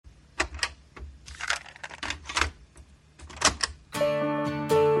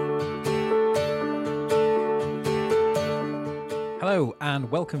Hello, and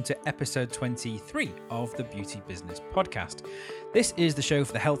welcome to episode 23 of the Beauty Business Podcast. This is the show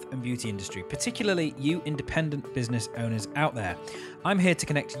for the health and beauty industry, particularly you independent business owners out there. I'm here to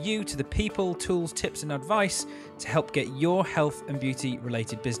connect you to the people, tools, tips, and advice to help get your health and beauty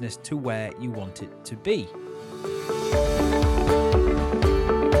related business to where you want it to be.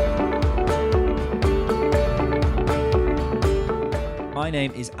 My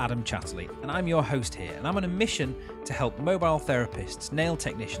name is Adam Chatterley, and I'm your host here, and I'm on a mission to help mobile therapists, nail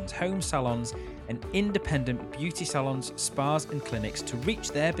technicians, home salons, and independent beauty salons, spas, and clinics to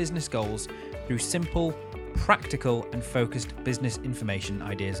reach their business goals through simple, practical, and focused business information,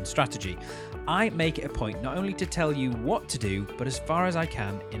 ideas, and strategy. I make it a point not only to tell you what to do, but as far as I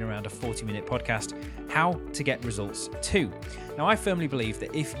can, in around a 40-minute podcast, how to get results too. Now, I firmly believe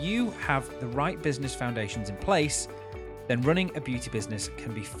that if you have the right business foundations in place, then running a beauty business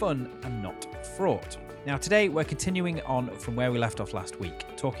can be fun and not fraught. Now, today we're continuing on from where we left off last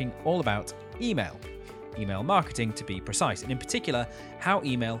week, talking all about email marketing to be precise, and in particular, how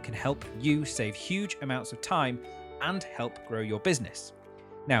email can help you save huge amounts of time and help grow your business.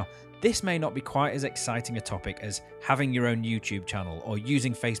 Now, this may not be quite as exciting a topic as having your own YouTube channel or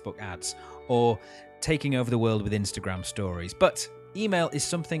using Facebook ads or taking over the world with Instagram stories, but email is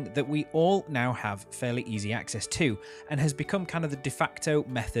something that we all now have fairly easy access to and has become kind of the de facto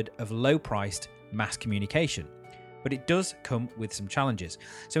method of low-priced mass communication. But it does come with some challenges.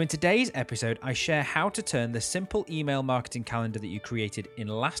 So in today's episode, I share how to turn the simple email marketing calendar that you created in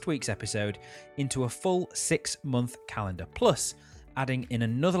last week's episode into a full 6-month calendar, plus adding in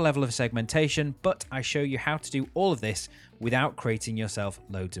another level of segmentation, but I show you how to do all of this without creating yourself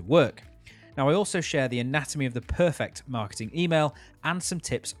loads of work. Now, I also share the anatomy of the perfect marketing email and some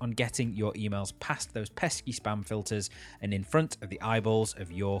tips on getting your emails past those pesky spam filters and in front of the eyeballs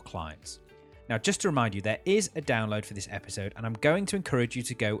of your clients. Now, just to remind you, there is a download for this episode, and I'm going to encourage you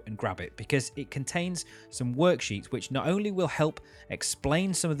to go and grab it because it contains some worksheets which not only will help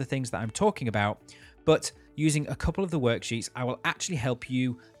explain some of the things that I'm talking about, but using a couple of the worksheets, I will actually help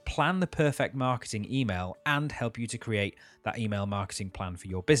you plan the perfect marketing email and help you to create that email marketing plan for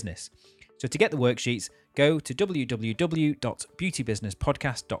your business. So to get the worksheets, go to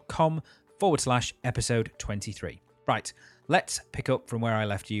www.beautybusinesspodcast.com/episode 23. Right, let's pick up from where I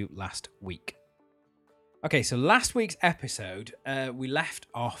left you last week. Okay, so last week's episode, we left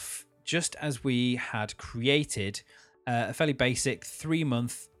off just as we had created a fairly basic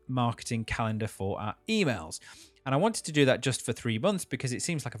 3-month marketing calendar for our emails. And I wanted to do that just for 3 months because it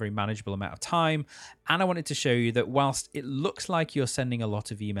seems like a very manageable amount of time. And I wanted to show you that whilst it looks like you're sending a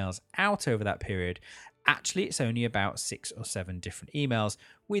lot of emails out over that period, actually it's only about 6 or 7 different emails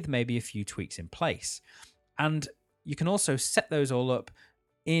with maybe a few tweaks in place. And you can also set those all up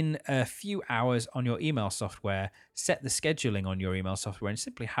in a few hours on your email software, set the scheduling on your email software, and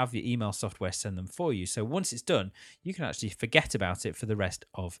simply have your email software send them for you. So once it's done, you can actually forget about it for the rest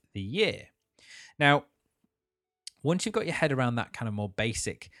of the year. Now, once you've got your head around that kind of more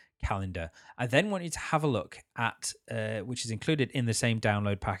basic calendar, I then want you to have a look at, which is included in the same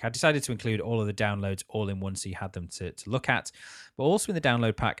download pack. I decided to include all of the downloads all in one so you had them to look at. But also in the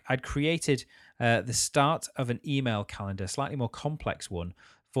download pack, I'd created the start of an email calendar, slightly more complex one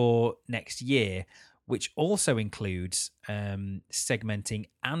for next year, which also includes segmenting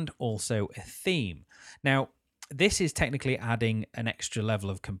and also a theme. Now, this is technically adding an extra level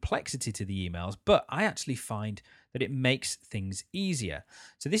of complexity to the emails, but I actually find that it makes things easier.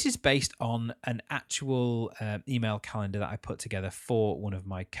 So this is based on an actual email calendar that I put together for one of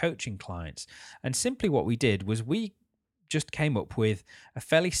my coaching clients. And simply what we did was we just came up with a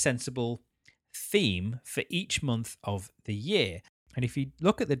fairly sensible theme for each month of the year. And if you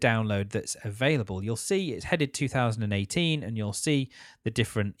look at the download that's available, you'll see it's headed 2018 and you'll see the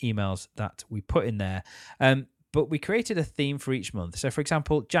different emails that we put in there. But we created a theme for each month. So for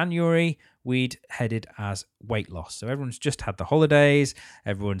example, January, we'd headed as weight loss. So everyone's just had the holidays.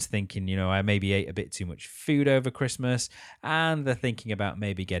 Everyone's thinking, I maybe ate a bit too much food over Christmas, and they're thinking about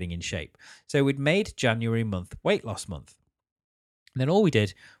maybe getting in shape. So we'd made January month weight loss month. And then all we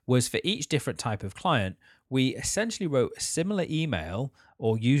did was for each different type of client, we essentially wrote a similar email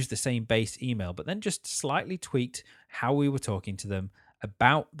or used the same base email, but then just slightly tweaked how we were talking to them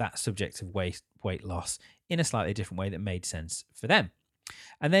about that subject of weight loss in a slightly different way that made sense for them.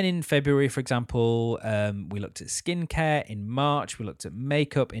 And then in February, for example, we looked at skincare. In March, we looked at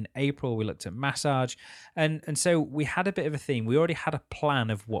makeup. In April, we looked at massage. And so we had a bit of a theme. We already had a plan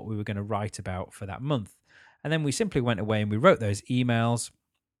of what we were going to write about for that month. And then we simply went away and we wrote those emails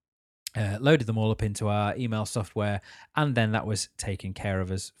loaded them all up into our email software, and then that was taken care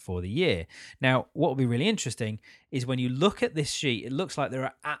of us for the year. Now, what will be really interesting is when you look at this sheet, it looks like there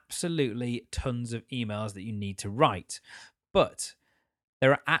are absolutely tons of emails that you need to write, but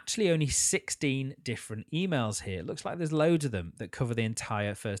there are actually only 16 different emails here. It looks like there's loads of them that cover the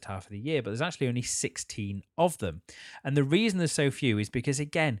entire first half of the year, but there's actually only 16 of them. And the reason there's so few is because,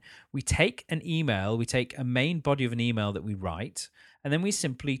 again, we take an email, we take a main body of an email that we write, and then we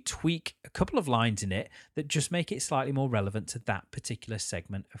simply tweak a couple of lines in it that just make it slightly more relevant to that particular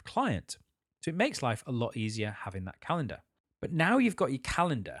segment of client. So it makes life a lot easier having that calendar. But now you've got your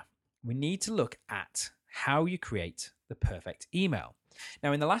calendar, we need to look at how you create the perfect email.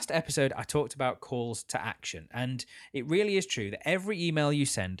 Now, in the last episode, I talked about calls to action, and it really is true that every email you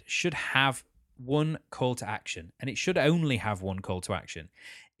send should have one call to action, and it should only have one call to action.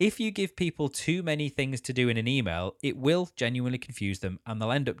 If you give people too many things to do in an email, it will genuinely confuse them, and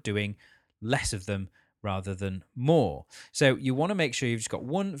they'll end up doing less of them rather than more. So you want to make sure you've just got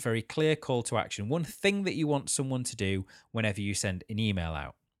one very clear call to action, one thing that you want someone to do whenever you send an email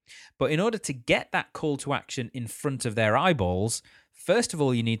out. But in order to get that call to action in front of their eyeballs, first of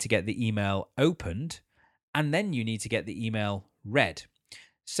all, you need to get the email opened, and then you need to get the email read.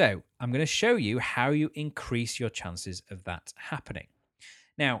 So I'm going to show you how you increase your chances of that happening.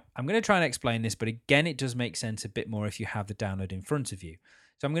 Now, I'm going to try and explain this, but again, it does make sense a bit more if you have the download in front of you.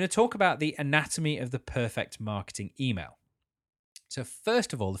 So I'm going to talk about the anatomy of the perfect marketing email. So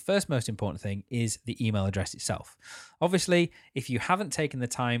first of all, the first most important thing is the email address itself. Obviously, if you haven't taken the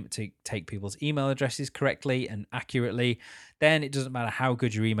time to take people's email addresses correctly and accurately, then it doesn't matter how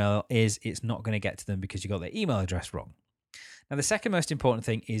good your email is, it's not going to get to them because you got their email address wrong. Now, the second most important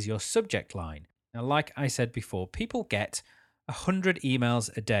thing is your subject line. Now, like I said before, people get 100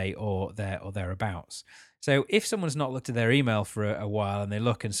 emails a day or thereabouts. So if someone's not looked at their email for a while and they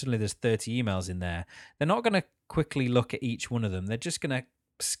look and suddenly there's 30 emails in there, they're not going to quickly look at each one of them. They're just going to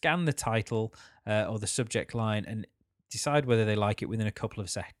scan the title or the subject line and decide whether they like it within a couple of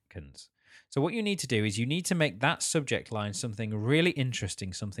seconds. So what you need to do is you need to make that subject line something really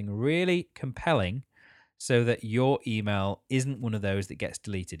interesting, something really compelling, so that your email isn't one of those that gets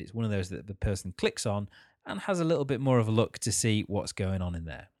deleted. It's one of those that the person clicks on and has a little bit more of a look to see what's going on in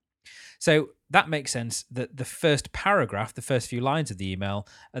there. So that makes sense that the first paragraph, the first few lines of the email,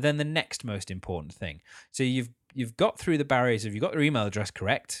 are then the next most important thing. So you've got through the barriers of, you've got their email address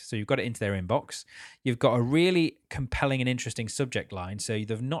correct, so you've got it into their inbox. You've got a really compelling and interesting subject line, so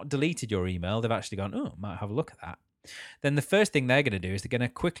they've not deleted your email, they've actually gone, oh, I might have a look at that. Then the first thing they're going to do is they're going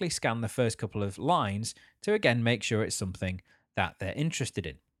to quickly scan the first couple of lines to, again, make sure it's something that they're interested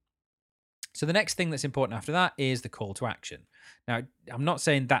in. So the next thing that's important after that is the call to action. Now, I'm not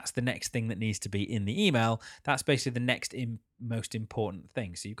saying that's the next thing that needs to be in the email. That's basically the next most important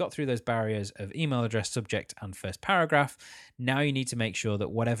thing. So you've got through those barriers of email address, subject, and first paragraph. Now you need to make sure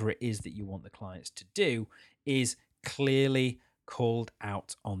that whatever it is that you want the clients to do is clearly called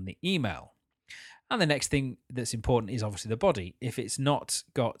out on the email. And the next thing that's important is obviously the body. If it's not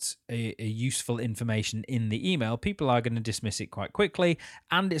got a useful information in the email, people are going to dismiss it quite quickly.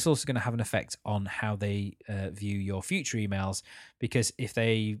 And it's also going to have an effect on how they view your future emails. Because if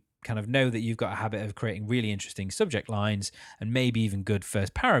they kind of know that you've got a habit of creating really interesting subject lines and maybe even good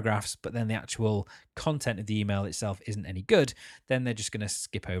first paragraphs, but then the actual content of the email itself isn't any good, then they're just going to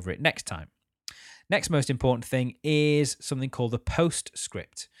skip over it next time. Next most important thing is something called the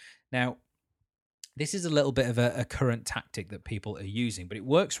postscript. Now, this is a little bit of a current tactic that people are using, but it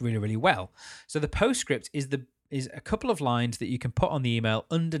works really, really well. So the postscript is a couple of lines that you can put on the email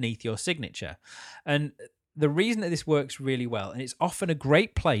underneath your signature. And the reason that this works really well, and it's often a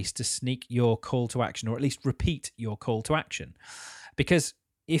great place to sneak your call to action, or at least repeat your call to action. Because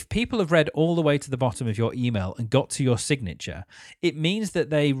if people have read all the way to the bottom of your email and got to your signature, it means that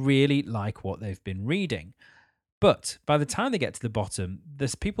they really like what they've been reading. But by the time they get to the bottom,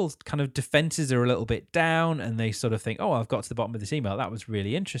 there's people's kind of defenses are a little bit down and they sort of think, oh, I've got to the bottom of this email. That was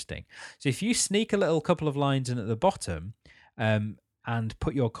really interesting. So if you sneak a little couple of lines in at the bottom and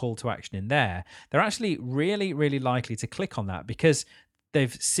put your call to action in there, they're actually really, really likely to click on that because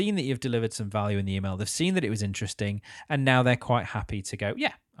they've seen that you've delivered some value in the email. They've seen that it was interesting. And now they're quite happy to go,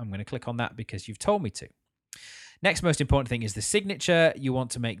 yeah, I'm going to click on that because you've told me to. Next most important thing is the signature. You want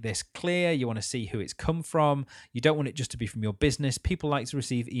to make this clear. You want to see who it's come from. You don't want it just to be from your business. People like to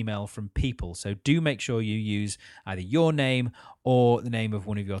receive email from people. So do make sure you use either your name or the name of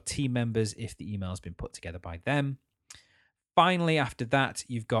one of your team members if the email has been put together by them. Finally, after that,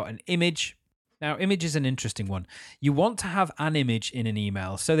 you've got an image. Now, image is an interesting one. You want to have an image in an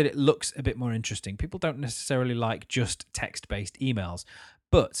email so that it looks a bit more interesting. People don't necessarily like just text-based emails.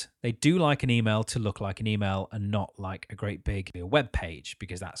 But they do like an email to look like an email and not like a great big web page,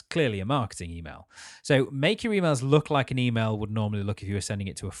 because that's clearly a marketing email. So make your emails look like an email would normally look if you were sending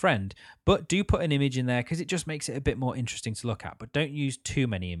it to a friend, but do put an image in there because it just makes it a bit more interesting to look at, but don't use too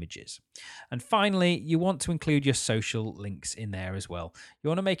many images. And finally, you want to include your social links in there as well. You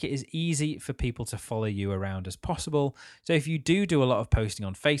want to make it as easy for people to follow you around as possible. So if you do a lot of posting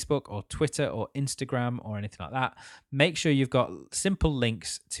on Facebook or Twitter or Instagram or anything like that, make sure you've got simple links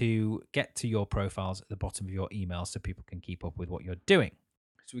to get to your profiles at the bottom of your email so people can keep up with what you're doing.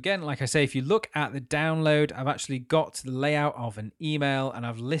 So again, like I say, if you look at the download, I've actually got the layout of an email and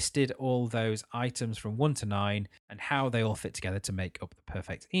I've listed all those items from 1 to 9 and how they all fit together to make up the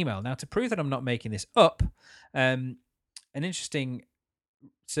perfect email. Now, to prove that I'm not making this up, an interesting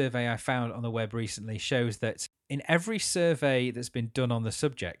survey I found on the web recently shows that in every survey that's been done on the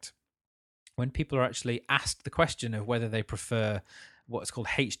subject, when people are actually asked the question of whether they prefer what's called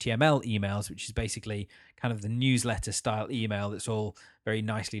HTML emails, which is basically kind of the newsletter style email that's all very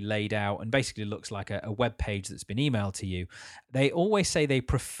nicely laid out and basically looks like a web page that's been emailed to you, they always say they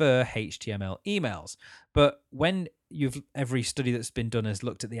prefer HTML emails. But when every study that's been done has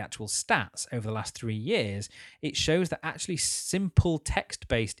looked at the actual stats over the last 3 years, it shows that actually simple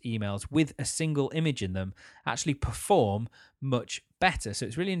text-based emails with a single image in them actually perform much better. So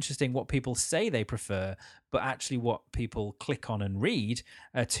it's really interesting what people say they prefer, but actually what people click on and read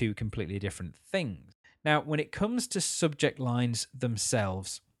are two completely different things. Now, when it comes to subject lines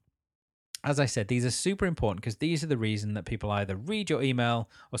themselves, as I said, these are super important because these are the reason that people either read your email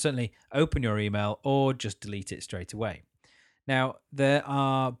or certainly open your email or just delete it straight away. Now, there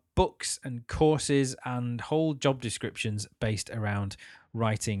are books and courses and whole job descriptions based around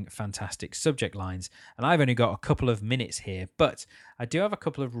writing fantastic subject lines. And I've only got a couple of minutes here, but I do have a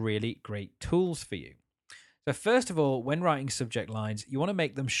couple of really great tools for you. So first of all, when writing subject lines, you want to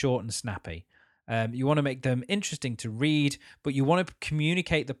make them short and snappy. You want to make them interesting to read, but you want to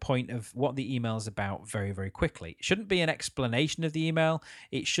communicate the point of what the email is about very, very quickly. It shouldn't be an explanation of the email.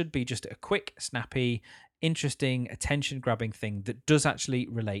 It should be just a quick, snappy, interesting, attention-grabbing thing that does actually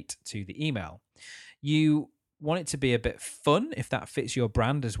relate to the email. You want it to be a bit fun if that fits your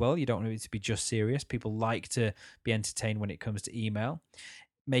brand as well. You don't want it to be just serious. People like to be entertained when it comes to email.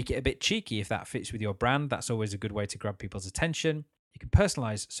 Make it a bit cheeky if that fits with your brand. That's always a good way to grab people's attention. You can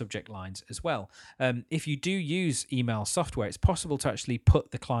personalize subject lines as well. If you do use email software, it's possible to actually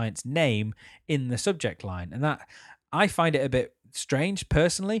put the client's name in the subject line. And that, I find it a bit strange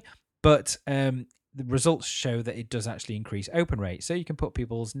personally, but the results show that it does actually increase open rate. So you can put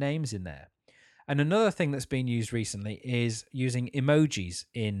people's names in there. And another thing that's been used recently is using emojis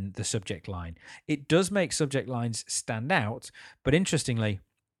in the subject line. It does make subject lines stand out, but interestingly,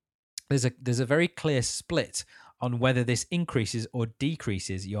 there's a very clear split on whether this increases or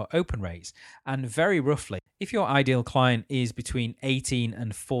decreases your open rates. And very roughly, if your ideal client is between 18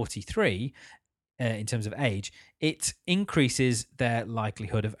 and 43 in terms of age, it increases their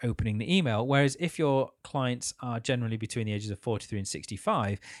likelihood of opening the email. Whereas if your clients are generally between the ages of 43 and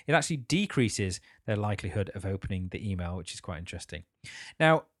 65, it actually decreases their likelihood of opening the email, which is quite interesting.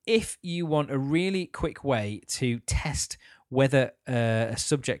 Now, if you want a really quick way to test whether a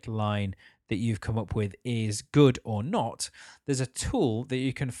subject line that you've come up with is good or not, there's a tool that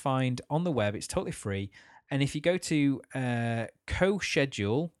you can find on the web. It's totally free. And if you go to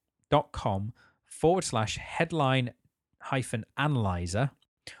coschedule.com/headline-analyzer,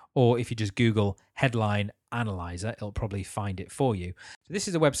 or if you just Google headline analyzer, it'll probably find it for you. So this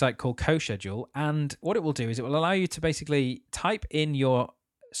is a website called CoSchedule, and what it will do is it will allow you to basically type in your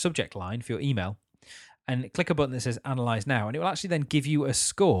subject line for your email and click a button that says analyze now, and it will actually then give you a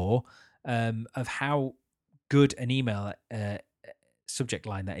score of how good an email subject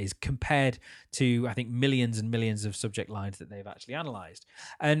line that is compared to, I think, millions and millions of subject lines that they've actually analyzed.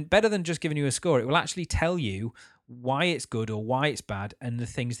 And better than just giving you a score, it will actually tell you why it's good or why it's bad and the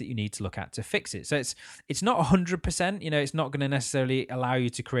things that you need to look at to fix it. So it's not 100%, it's not going to necessarily allow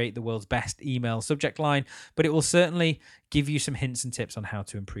you to create the world's best email subject line, but it will certainly give you some hints and tips on how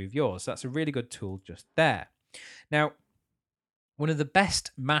to improve yours. So that's a really good tool just there. Now, one of the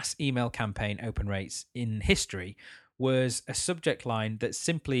best mass email campaign open rates in history was a subject line that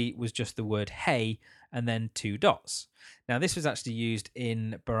simply was just the word hey and then 2 dots. Now, this was actually used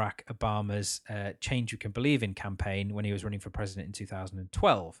in Barack Obama's Change You Can Believe In campaign when he was running for president in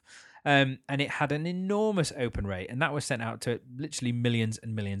 2012. And it had an enormous open rate, and that was sent out to literally millions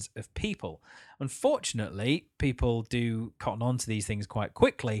and millions of people. Unfortunately, people do cotton on to these things quite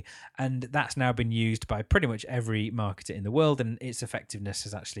quickly, and that's now been used by pretty much every marketer in the world, and its effectiveness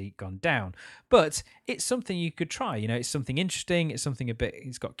has actually gone down. But it's something you could try. It's something interesting. It's something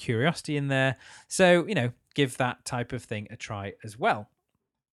it's got curiosity in there. So, give that type of thing a try as well.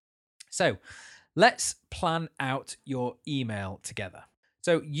 So let's plan out your email together.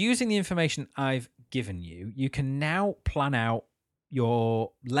 So using the information I've given you, you can now plan out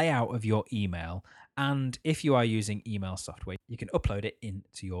your layout of your email. And if you are using email software, you can upload it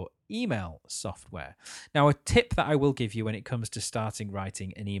into your email software. Now, a tip that I will give you when it comes to starting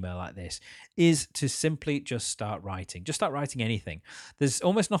writing an email like this is to simply just start writing. Just start writing anything. There's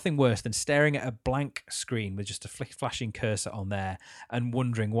almost nothing worse than staring at a blank screen with just a flashing cursor on there and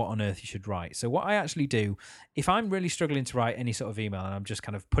wondering what on earth you should write. So what I actually do, if I'm really struggling to write any sort of email and I'm just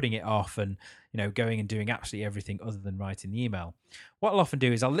kind of putting it off and going and doing absolutely everything other than writing the email, what I'll often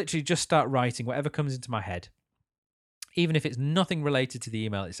do is I'll literally just start writing whatever comes into my head, even if it's nothing related to the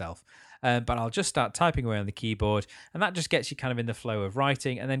email itself. But I'll just start typing away on the keyboard, and that just gets you kind of in the flow of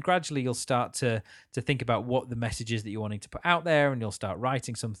writing. And then gradually you'll start to think about what the message is that you're wanting to put out there, and you'll start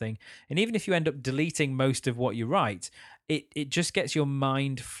writing something. And even if you end up deleting most of what you write, it just gets your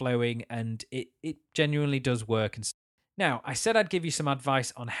mind flowing, and it genuinely does work. And now, I said I'd give you some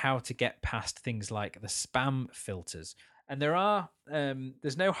advice on how to get past things like the spam filters. And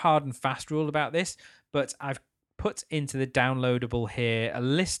there's no hard and fast rule about this, but I've put into the downloadable here a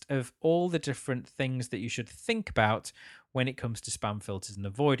list of all the different things that you should think about when it comes to spam filters and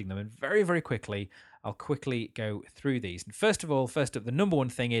avoiding them. And very, very quickly, I'll quickly go through these. And first up, the number one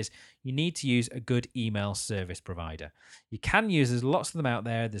thing is you need to use a good email service provider. You can use, there's lots of them out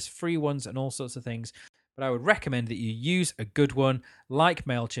there. There's free ones and all sorts of things. But I would recommend that you use a good one like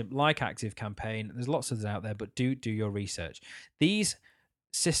MailChimp, like ActiveCampaign. There's lots of them out there, but do your research. These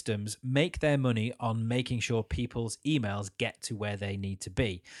systems make their money on making sure people's emails get to where they need to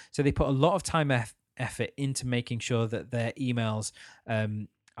be. So they put a lot of time effort into making sure that their emails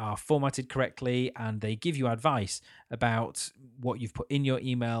are formatted correctly, and they give you advice about what you've put in your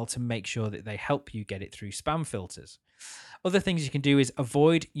email to make sure that they help you get it through spam filters. Other things you can do is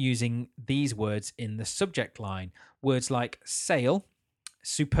avoid using these words in the subject line. Words like sale,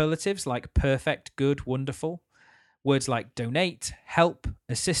 superlatives like perfect, good, wonderful. Words like donate, help,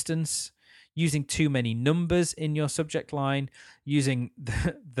 assistance, using too many numbers in your subject line, using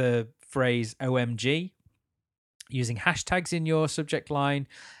the phrase OMG, using hashtags in your subject line,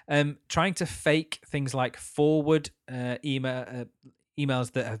 trying to fake things like forward emails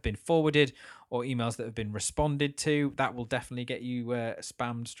that have been forwarded or emails that have been responded to. That will definitely get you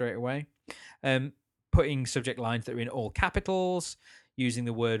spammed straight away. Putting subject lines that are in all capitals, using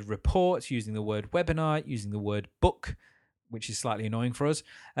the word report, using the word webinar, using the word book, which is slightly annoying for us,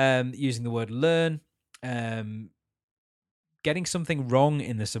 using the word learn, getting something wrong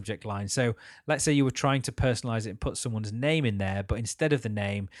in the subject line. So let's say you were trying to personalize it and put someone's name in there, but instead of the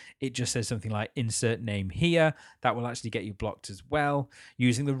name, it just says something like insert name here. That will actually get you blocked as well.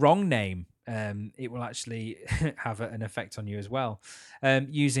 Using the wrong name, it will actually have an effect on you as well.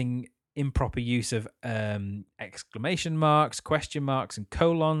 Using improper use of exclamation marks, question marks, and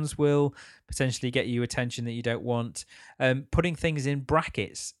colons will potentially get you attention that you don't want. Putting things in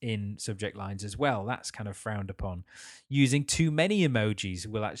brackets in subject lines as well, that's kind of frowned upon. Using too many emojis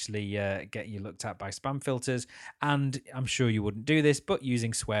will actually get you looked at by spam filters, and I'm sure you wouldn't do this, but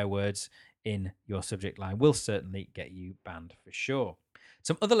using swear words in your subject line will certainly get you banned for sure.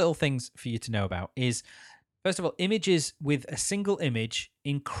 Some other little things for you to know about is, first of all, images with a single image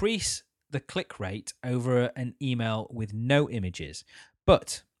increase the click rate over an email with no images.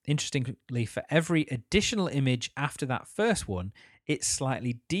 But interestingly, for every additional image after that first one, it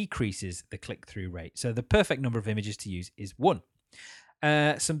slightly decreases the click-through rate. So the perfect number of images to use is 1.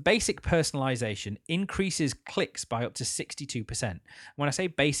 Some basic personalization increases clicks by up to 62%. When I say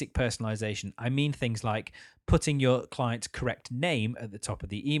basic personalization, I mean things like putting your client's correct name at the top of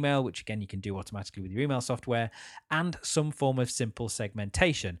the email, which again you can do automatically with your email software, and some form of simple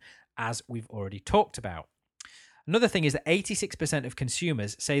segmentation, as we've already talked about. Another thing is that 86% of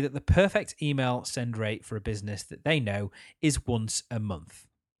consumers say that the perfect email send rate for a business that they know is once a month.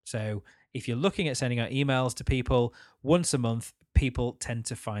 So if you're looking at sending out emails to people once a month, people tend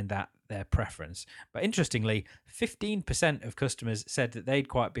to find that their preference. But interestingly, 15% of customers said that they'd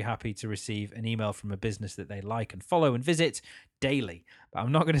quite be happy to receive an email from a business that they like and follow and visit daily. But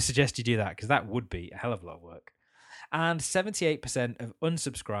I'm not going to suggest you do that, because that would be a hell of a lot of work. And 78% of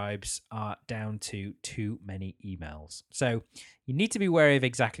unsubscribes are down to too many emails. So you need to be wary of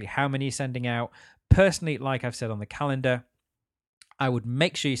exactly how many you're sending out. Personally, like I've said on the calendar, I would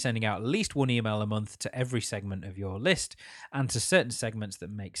make sure you're sending out at least one email a month to every segment of your list and to certain segments that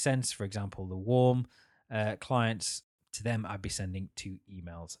make sense. For example, the warm clients, to them, I'd be sending 2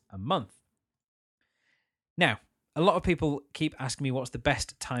 emails a month. Now, a lot of people keep asking me what's the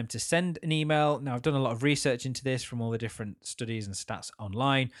best time to send an email. Now, I've done a lot of research into this from all the different studies and stats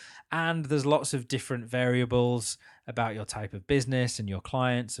online, and there's lots of different variables about your type of business and your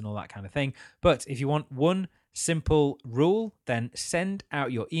clients and all that kind of thing. But if you want one simple rule, then send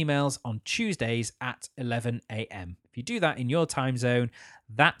out your emails on Tuesdays at 11 a.m. If you do that in your time zone,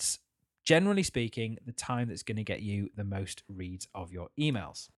 that's generally speaking the time that's going to get you the most reads of your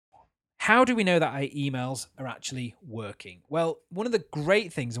emails. How do we know that our emails are actually working? Well, one of the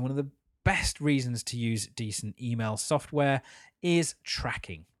great things and one of the best reasons to use decent email software is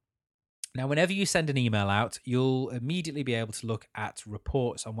tracking. Now, whenever you send an email out, you'll immediately be able to look at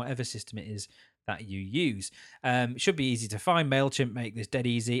reports on whatever system it is that you use. It should be easy to find. MailChimp make this dead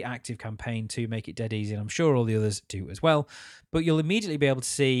easy. ActiveCampaign too make it dead easy. And I'm sure all the others do as well. But you'll immediately be able to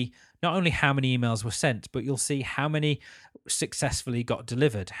see not only how many emails were sent, but you'll see how many successfully got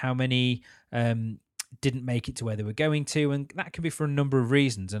delivered, how many didn't make it to where they were going to, and that can be for a number of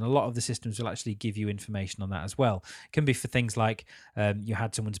reasons, and a lot of the systems will actually give you information on that as well. It can be for things like you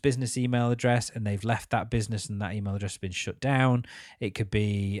had someone's business email address and they've left that business and that email address has been shut down. It could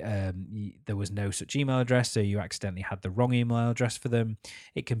be there was no such email address, so you accidentally had the wrong email address for them.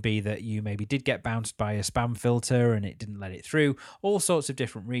 It can be that you maybe did get bounced by a spam filter and it didn't let it through. All sorts of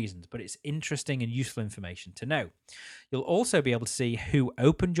different reasons, but it's interesting and useful information to know. You'll also be able to see who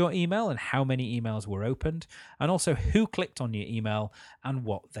opened your email and how many emails were opened, and also who clicked on your email and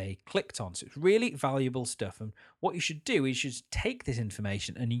what they clicked on. So it's really valuable stuff. And what you should do is you should take this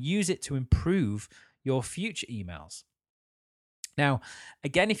information and use it to improve your future emails. Now,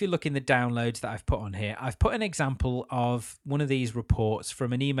 again, if you look in the downloads that I've put on here, I've put an example of one of these reports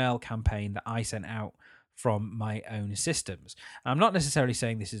from an email campaign that I sent out from my own systems. I'm not necessarily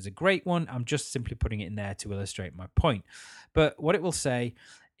saying this is a great one. I'm just simply putting it in there to illustrate my point. But what it will say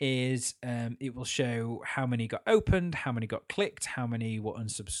is it will show how many got opened, how many got clicked, how many were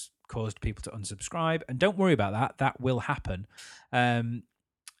caused people to unsubscribe. And don't worry about that. That will happen. And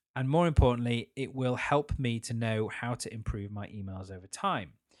more importantly, it will help me to know how to improve my emails over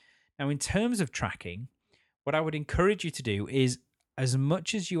time. Now, in terms of tracking, what I would encourage you to do is, as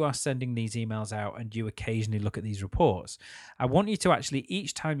much as you are sending these emails out and you occasionally look at these reports, I want you to actually,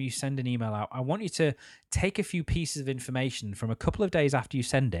 each time you send an email out, I want you to take a few pieces of information from a couple of days after you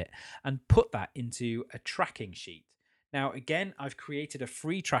send it and put that into a tracking sheet. Now, again, I've created a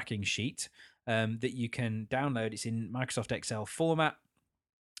free tracking sheet that you can download. It's in Microsoft Excel format.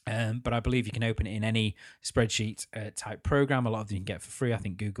 But I believe you can open it in any spreadsheet type program. A lot of them you can get for free. I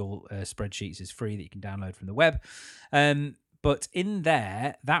think Google Spreadsheets is free that you can download from the web. But in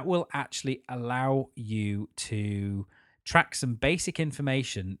there, that will actually allow you to track some basic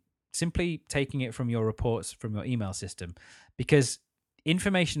information, simply taking it from your reports from your email system, because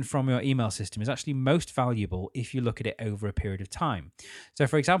information from your email system is actually most valuable if you look at it over a period of time. So,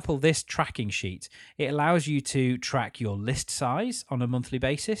 for example, this tracking sheet, it allows you to track your list size on a monthly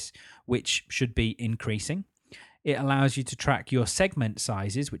basis, which should be increasing. It allows you to track your segment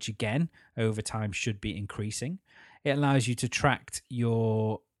sizes, which again, over time should be increasing. It allows you to track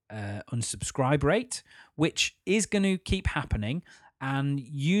your unsubscribe rate, which is going to keep happening. And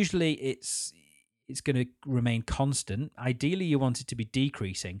usually it's going to remain constant. Ideally, you want it to be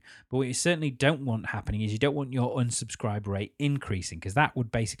decreasing. But what you certainly don't want happening is you don't want your unsubscribe rate increasing, because that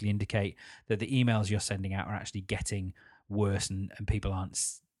would basically indicate that the emails you're sending out are actually getting worse and people aren't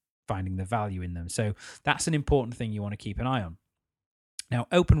finding the value in them. So that's an important thing you want to keep an eye on. Now,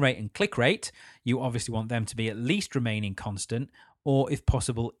 open rate and click rate, you obviously want them to be at least remaining constant, or if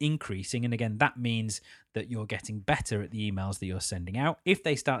possible, increasing. And again, that means that you're getting better at the emails that you're sending out. If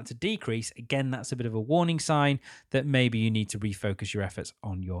they start to decrease, again, that's a bit of a warning sign that maybe you need to refocus your efforts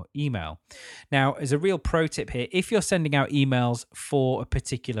on your email. Now, as a real pro tip here, if you're sending out emails for a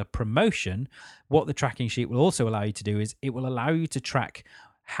particular promotion, what the tracking sheet will also allow you to do is it will allow you to track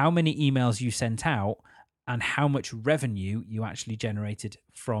how many emails you sent out and how much revenue you actually generated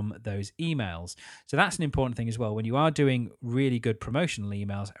from those emails. So that's an important thing as well. When you are doing really good promotional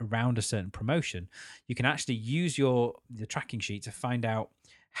emails around a certain promotion, you can actually use the tracking sheet to find out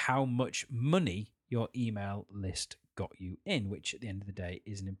how much money your email list got you in, which at the end of the day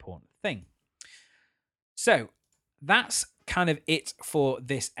is an important thing. So that's kind of it for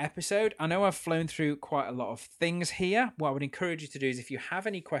this episode. I know I've flown through quite a lot of things here. What I would encourage you to do is, if you have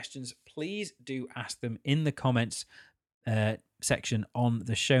any questions, please do ask them in the comments section on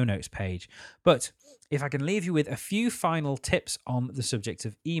the show notes page. But if I can leave you with a few final tips on the subject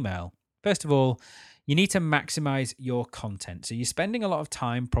of email. First of all, you need to maximize your content. So you're spending a lot of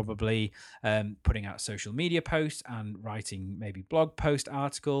time probably putting out social media posts and writing maybe blog post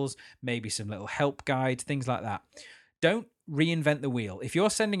articles, maybe some little help guide, things like that. Don't reinvent the wheel. If you're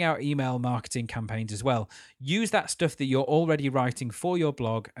sending out email marketing campaigns as well, use that stuff that you're already writing for your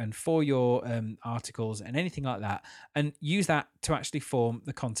blog and for your articles and anything like that, and use that to actually form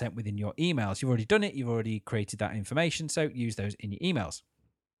the content within your emails. You've already done it. You've already created that information. So use those in your emails.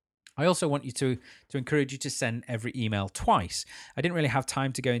 I also want you to encourage you to send every email twice. I didn't really have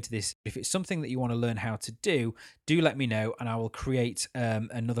time to go into this. If it's something that you want to learn how to do let me know, and I will create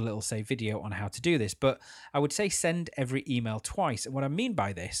another little video on how to do this. But I would say send every email twice. And what I mean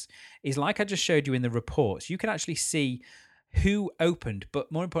by this is, like I just showed you in the reports, you can actually see who opened,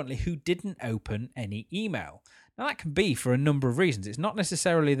 but more importantly, who didn't open any email. Now, that can be for a number of reasons. It's not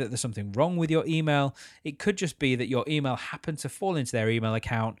necessarily that there's something wrong with your email. It could just be that your email happened to fall into their email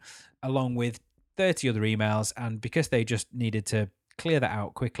account along with 30 other emails, and because they just needed to clear that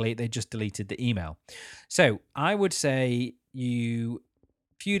out quickly, they just deleted the email. So I would say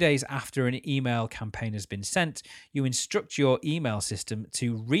few days after an email campaign has been sent, you instruct your email system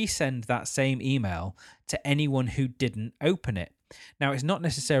to resend that same email to anyone who didn't open it. Now, it's not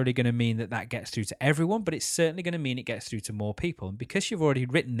necessarily going to mean that gets through to everyone, but it's certainly going to mean it gets through to more people. And because you've already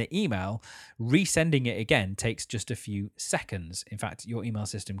written the email, resending it again takes just a few seconds. In fact, your email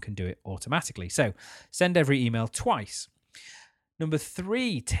system can do it automatically. So send every email twice. Number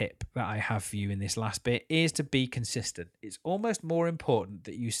 3 tip that I have for you in this last bit is to be consistent. It's almost more important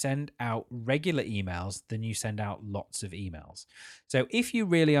that you send out regular emails than you send out lots of emails. So if you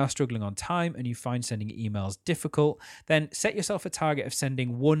really are struggling on time and you find sending emails difficult, then set yourself a target of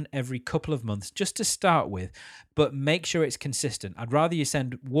sending one every couple of months just to start with, but make sure it's consistent. I'd rather you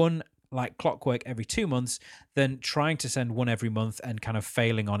send one like clockwork every 2 months than trying to send one every month and kind of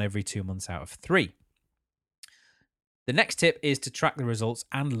failing on every 2 months out of 3. The next tip is to track the results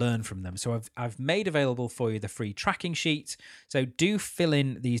and learn from them. So I've made available for you the free tracking sheet. So do fill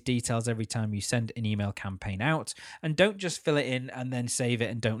in these details every time you send an email campaign out, and don't just fill it in and then save it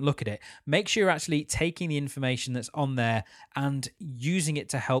and don't look at it. Make sure you're actually taking the information that's on there and using it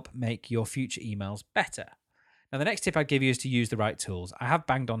to help make your future emails better. Now, the next tip I'd give you is to use the right tools. I have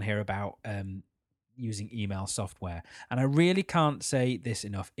banged on here about using email software, and I really can't say this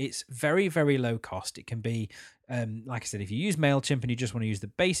enough. It's very, very low cost. It can be like I said, if you use MailChimp and you just want to use the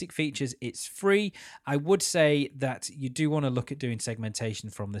basic features, it's free. I would say that you do want to look at doing segmentation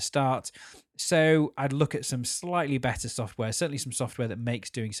from the start. So I'd look at some slightly better software, certainly some software that makes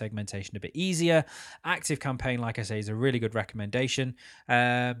doing segmentation a bit easier. ActiveCampaign, like I say, is a really good recommendation.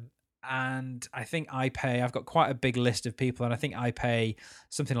 And I think I pay, I've got quite a big list of people, and I think I pay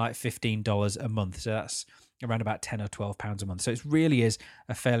something like $15 a month. So that's around about £10 or £12 a month. So it really is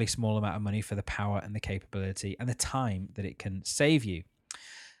a fairly small amount of money for the power and the capability and the time that it can save you.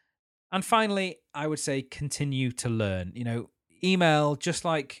 And finally, I would say continue to learn. You know, email, just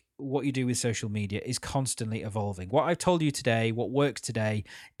like what you do with social media, is constantly evolving. What I've told you today, what works today,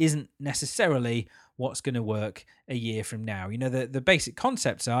 isn't necessarily what's going to work a year from now. You know, the basic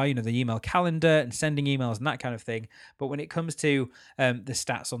concepts are, you know, the email calendar and sending emails and that kind of thing. But when it comes to the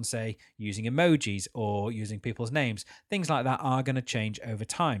stats on, say, using emojis or using people's names, things like that are going to change over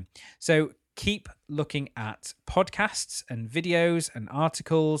time. So keep looking at podcasts and videos and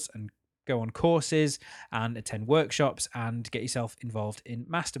articles and go on courses and attend workshops and get yourself involved in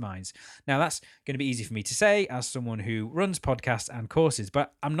masterminds. Now, that's going to be easy for me to say as someone who runs podcasts and courses,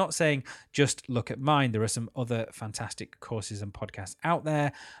 but I'm not saying just look at mine. There are some other fantastic courses and podcasts out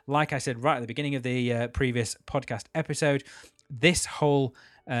there. Like I said right at the beginning of the previous podcast episode, this whole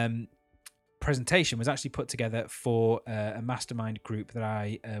presentation was actually put together for a mastermind group that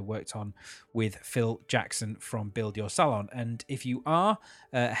I worked on with Phil Jackson from Build Your Salon. And if you are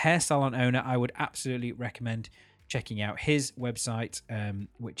a hair salon owner, I would absolutely recommend checking out his website,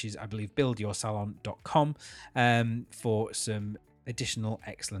 which is, I believe, buildyoursalon.com, for some additional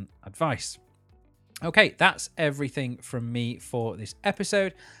excellent advice. Okay, that's everything from me for this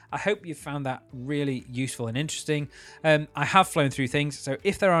episode. I hope you found that really useful and interesting. I have flown through things, so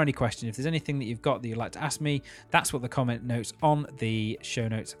if there are any questions, if there's anything that you've got that you'd like to ask me, that's what the comment notes on the show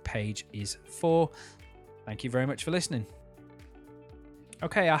notes page is for. Thank you very much for listening.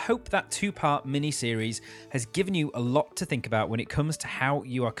 Okay, I hope that 2-part mini-series has given you a lot to think about when it comes to how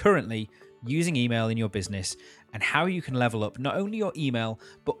you are currently using email in your business and how you can level up not only your email,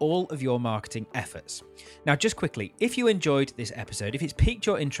 but all of your marketing efforts. Now, just quickly, if you enjoyed this episode, if it's piqued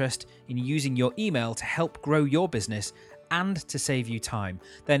your interest in using your email to help grow your business and to save you time,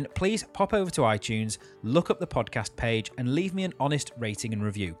 then please pop over to iTunes, look up the podcast page, and leave me an honest rating and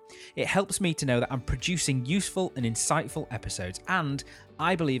review. It helps me to know that I'm producing useful and insightful episodes, and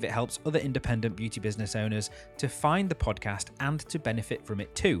I believe it helps other independent beauty business owners to find the podcast and to benefit from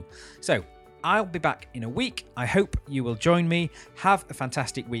it too. So, I'll be back in a week. I hope you will join me. Have a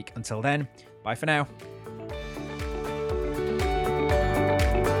fantastic week. Until then, bye for now.